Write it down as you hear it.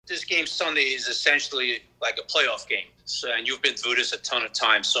this game Sunday is essentially like a playoff game. So, and you've been through this a ton of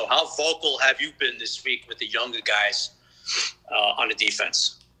times. So how vocal have you been this week with the younger guys on the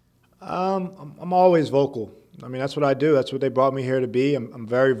defense? I'm always vocal. I mean, that's what I do. That's what they brought me here to be. I'm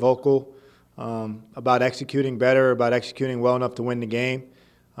very vocal about executing better, about executing well enough to win the game.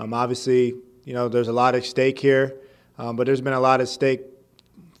 Obviously, there's a lot at stake here, but there's been a lot at stake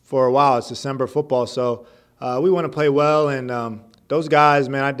for a while. It's December football, so we want to play well. And those guys,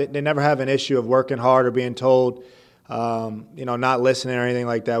 man, they never have an issue of working hard or being told, not listening or anything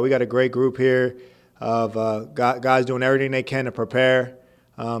like that. We got a great group here of guys doing everything they can to prepare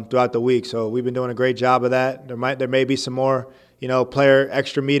throughout the week. So we've been doing a great job of that. There may be some more, player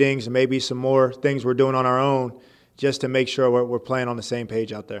extra meetings, and maybe some more things we're doing on our own just to make sure we're playing on the same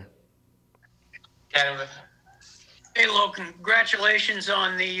page out there. Hey, Lo, congratulations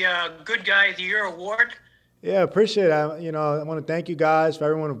on the Good Guy of the Year award. Yeah, appreciate it. I want to thank you guys for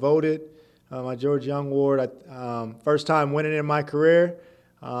everyone who voted. My George Young Award, first time winning in my career.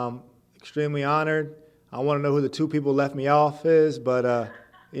 Extremely honored. I want to know who the two people left me off is, but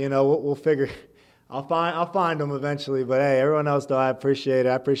we'll figure. I'll find them eventually. But hey, everyone else though, I appreciate it.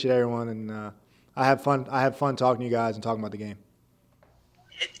 I appreciate everyone, and I have fun. I have fun talking to you guys and talking about the game.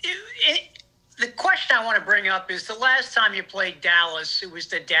 The question I want to bring up is the last time you played Dallas, it was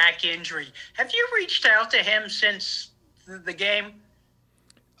the Dak injury. Have you reached out to him since the game?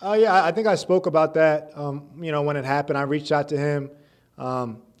 Yeah, I think I spoke about that. When it happened, I reached out to him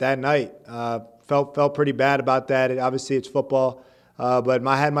that night. Felt pretty bad about that. Obviously, it's football, but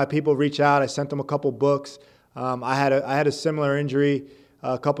I had my people reach out. I sent them a couple books. I had a similar injury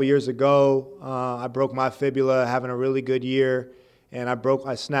a couple years ago. I broke my fibula, having a really good year, and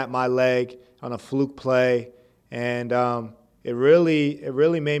I snapped my leg on a fluke play, and it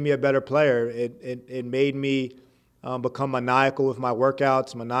really made me a better player. It made me become maniacal with my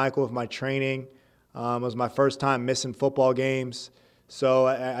workouts, maniacal with my training. It was my first time missing football games. So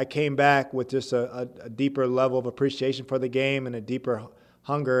I came back with just a deeper level of appreciation for the game and a deeper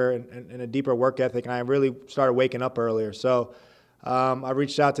hunger and a deeper work ethic, and I really started waking up earlier. So I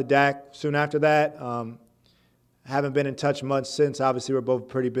reached out to Dak soon after that. Haven't been in touch much since. Obviously, we're both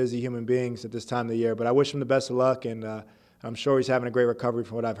pretty busy human beings at this time of the year, but I wish him the best of luck, and I'm sure he's having a great recovery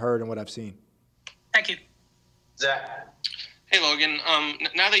from what I've heard and what I've seen. Thank you. Zach. Hey, Logan.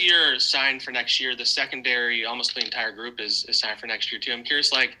 Now that you're signed for next year, the secondary, almost the entire group is signed for next year too. I'm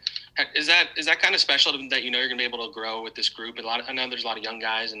curious, is that kind of special that you're going to be able to grow with this group? I know there's a lot of young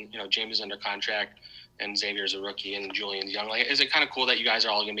guys, and James is under contract, and Xavier's a rookie, and Julian's young. Is it kind of cool that you guys are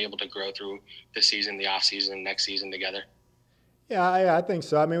all going to be able to grow through this season, the off season, next season together? Yeah, I think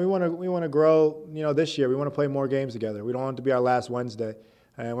so. I mean, we want to grow. This year we want to play more games together. We don't want it to be our last Wednesday.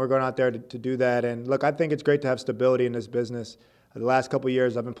 And we're going out there to do that. And, look, I think it's great to have stability in this business. The last couple of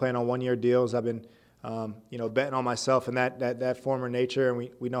years I've been playing on one-year deals. I've been, betting on myself in that former nature, and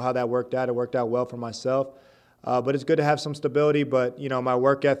we know how that worked out. It worked out well for myself. But it's good to have some stability. But, my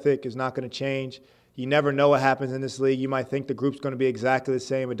work ethic is not going to change. You never know what happens in this league. You might think the group's going to be exactly the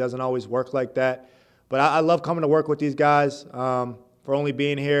same. It doesn't always work like that. But I love coming to work with these guys for only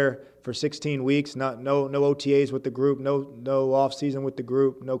being here for 16 weeks, no OTAs with the group, no off season with the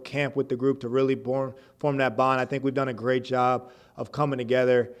group, no camp with the group to really form that bond. I think we've done a great job of coming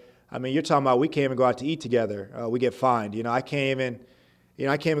together. I mean, you're talking about we can't even go out to eat together. We get fined. I can't even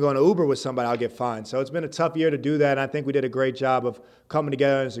go on an Uber with somebody. I'll get fined. So it's been a tough year to do that. And I think we did a great job of coming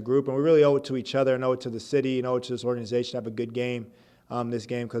together as a group, and we really owe it to each other, and owe it to the city, and owe it to this organization to have a good game this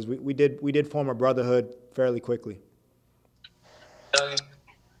game, because we did form a brotherhood fairly quickly.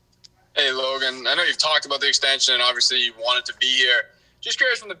 Hey, Logan, I know you've talked about the extension and obviously you wanted to be here. Just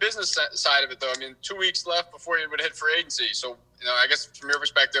curious from the business side of it, though. I mean, 2 weeks left before you would hit free agency. So, I guess from your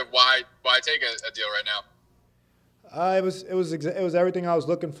perspective, why take a deal right now? It was everything I was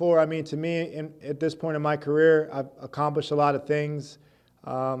looking for. I mean, to me, at this point in my career, I've accomplished a lot of things,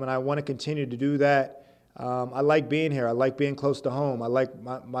 and I want to continue to do that. I like being here. I like being close to home. I like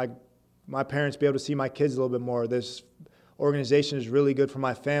my parents be able to see my kids a little bit more. This organization is really good for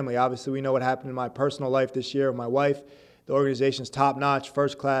my family. Obviously, we know what happened in my personal life this year with my wife. The organization's top-notch,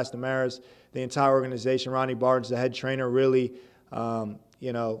 first class. The Maras, the entire organization. Ronnie Barnes, the head trainer, really,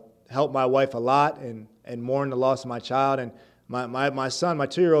 helped my wife a lot and mourn the loss of my child. And my son, my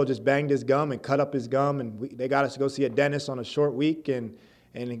 2-year-old, just banged his gum and cut up his gum, and they got us to go see a dentist on a short week and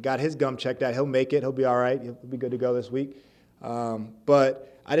got his gum checked out. He'll make it. He'll be all right. He'll be good to go this week.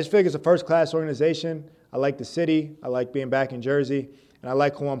 But I just figure it's a first-class organization. I like the city. I like being back in Jersey, and I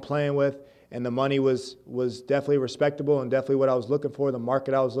like who I'm playing with. And the money was definitely respectable and definitely what I was looking for, the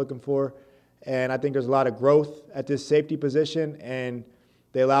market I was looking for. And I think there's a lot of growth at this safety position. And,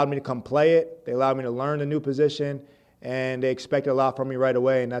 They allowed me to come play it. They allowed me to learn the new position, and they expected a lot from me right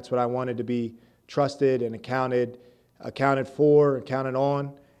away, and that's what I wanted, to be trusted and accounted for, accounted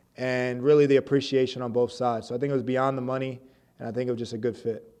on, and really the appreciation on both sides. So I think it was beyond the money, and I think it was just a good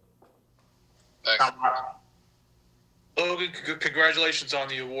fit. Thanks. Logan, congratulations on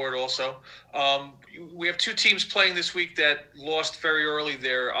the award also. We have two teams playing this week that lost very early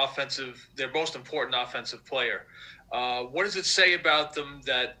their most important offensive player. What does it say about them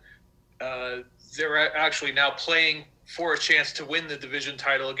that they're actually now playing for a chance to win the division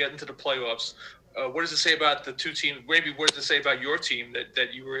title and get into the playoffs? What does it say about the two teams? Maybe what does it say about your team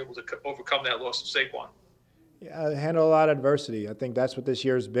that you were able to overcome that loss of Saquon? Yeah, I handle a lot of adversity. I think that's what this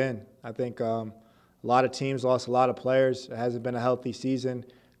year's been. I think a lot of teams lost a lot of players. It hasn't been a healthy season.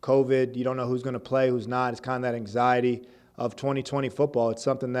 COVID, you don't know who's going to play, who's not. It's kind of that anxiety of 2020 football. It's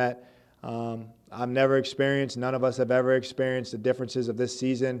something that I've never experienced. None of us have ever experienced the differences of this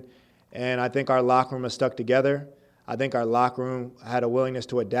season. And I think our locker room has stuck together. I think our locker room had a willingness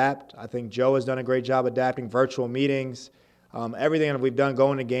to adapt. I think Joe has done a great job adapting virtual meetings, everything that we've done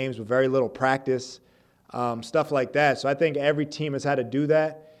going to games with very little practice, stuff like that. So I think every team has had to do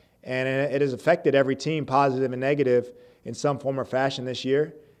that. And it has affected every team, positive and negative, in some form or fashion this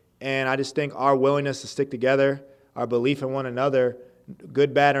year. And I just think our willingness to stick together, our belief in one another,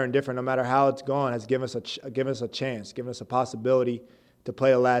 good, bad, or indifferent, no matter how it's gone, has given us a chance, given us a possibility to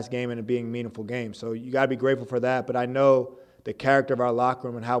play the last game and it being a meaningful game. So you got to be grateful for that. But I know the character of our locker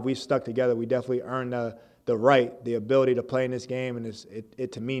room and how we've stuck together, we definitely earned the right, the ability to play in this game and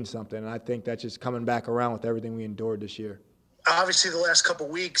it to mean something. And I think that's just coming back around with everything we endured this year. Obviously, the last couple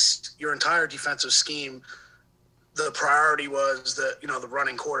of weeks, your entire defensive scheme, the priority was the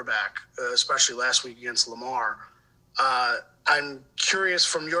running quarterback, especially last week against Lamar. I'm curious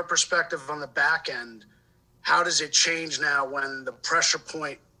from your perspective on the back end, how does it change now when the pressure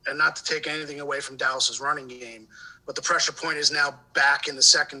point, and not to take anything away from Dallas's running game, but the pressure point is now back in the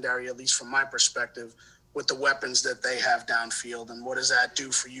secondary, at least from my perspective, with the weapons that they have downfield, and what does that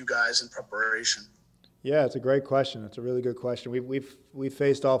do for you guys in preparation? Yeah, it's a great question. It's a really good question. We've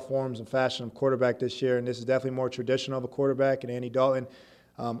faced all forms and fashion of quarterback this year, and this is definitely more traditional of a quarterback. And Andy Dalton,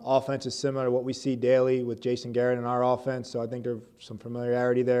 offense is similar to what we see daily with Jason Garrett in our offense. So I think there's some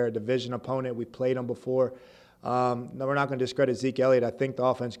familiarity there. A division opponent, we played him before. No, we're not going to discredit Zeke Elliott. I think the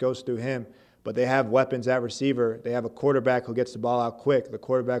offense goes through him, but they have weapons at receiver. They have a quarterback who gets the ball out quick, the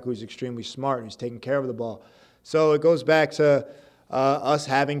quarterback who's extremely smart, who's taking care of the ball. So it goes back to us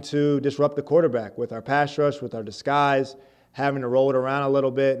having to disrupt the quarterback with our pass rush, with our disguise, having to roll it around a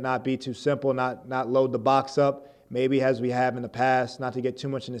little bit, not be too simple, not load the box up, maybe as we have in the past, not to get too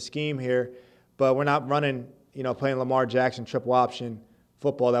much in the scheme here. But we're not running, playing Lamar Jackson triple option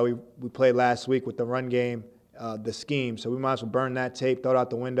football that we played last week with the run game, the scheme. So we might as well burn that tape, throw it out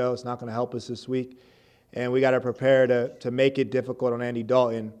the window. It's not going to help us this week. And we got to prepare to make it difficult on Andy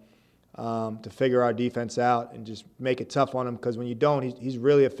Dalton, to figure our defense out and just make it tough on him, because when you don't, he's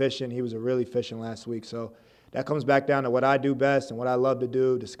really efficient. He was really efficient last week. So that comes back down to what I do best and what I love to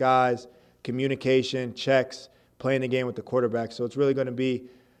do: disguise, communication, checks, playing the game with the quarterback. So it's really going to be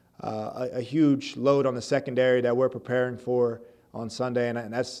a huge load on the secondary that we're preparing for on Sunday,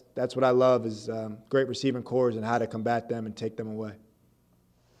 and that's what I love is great receiving cores and how to combat them and take them away.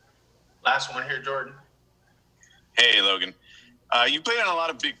 Last one here, Jordan. Hey, Logan. You played in a lot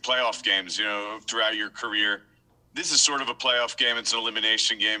of big playoff games, throughout your career. This is sort of a playoff game. It's an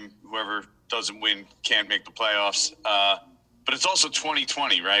elimination game. Whoever doesn't win can't make the playoffs. But it's also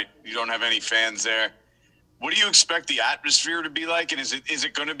 2020, right? You don't have any fans there. What do you expect the atmosphere to be like? And is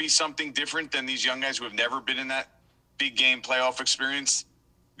it going to be something different than these young guys who have never been in that big game playoff experience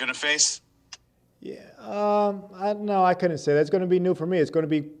going to face? Yeah, I couldn't say that. It's going to be new for me. It's going to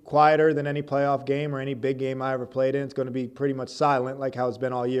be quieter than any playoff game or any big game I ever played in. It's going to be pretty much silent, like how it's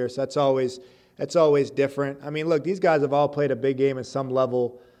been all year. So that's always different. I mean, look, these guys have all played a big game at some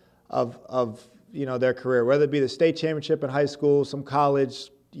level of their career, whether it be the state championship in high school, some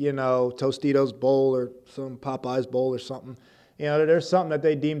college, Tostitos Bowl or some Popeyes Bowl or something. There's something that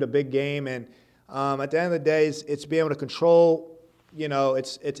they deemed a big game, and at the end of the day, it's being able to control.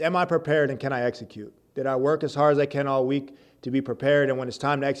 It's am I prepared and can I execute? Did I work as hard as I can all week to be prepared? And when it's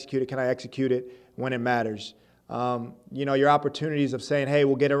time to execute it, can I execute it when it matters? Your opportunities of saying, hey,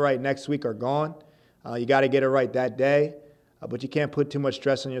 we'll get it right next week are gone. You got to get it right that day. But you can't put too much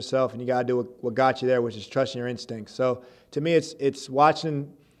stress on yourself, and you got to do what got you there, which is trusting your instincts. So to me, it's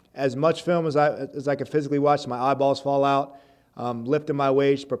watching as much film as I can physically watch. My eyeballs fall out, lifting my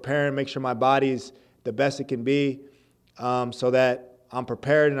weights, preparing, make sure my body's the best it can be. So that I'm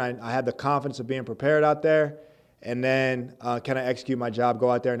prepared and I have the confidence of being prepared out there. and then can I execute my job, go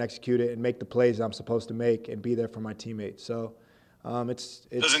out there and execute it and make the plays I'm supposed to make and be there for my teammates. So it's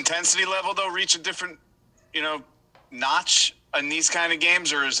Does intensity level, though, reach a different, notch in these kind of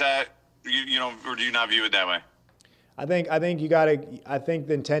games, or is that, or do you not view it that way? I think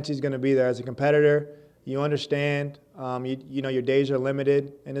the intensity is going to be there. As a competitor, you understand, your days are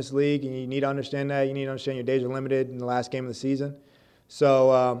limited in this league, and you need to understand that. You need to understand your days are limited in the last game of the season.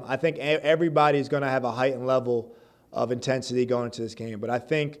 So I think everybody's going to have a heightened level of intensity going into this game. But I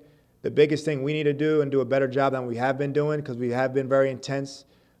think the biggest thing we need to do and do a better job than we have been doing, because we have been very intense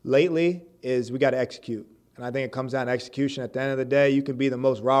lately, is we got to execute. And I think it comes down to execution. At the end of the day, you can be the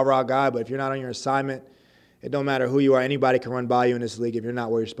most rah-rah guy, but if you're not on your assignment, it don't matter who you are. Anybody can run by you in this league if you're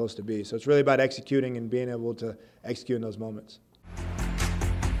not where you're supposed to be. So it's really about executing and being able to execute in those moments.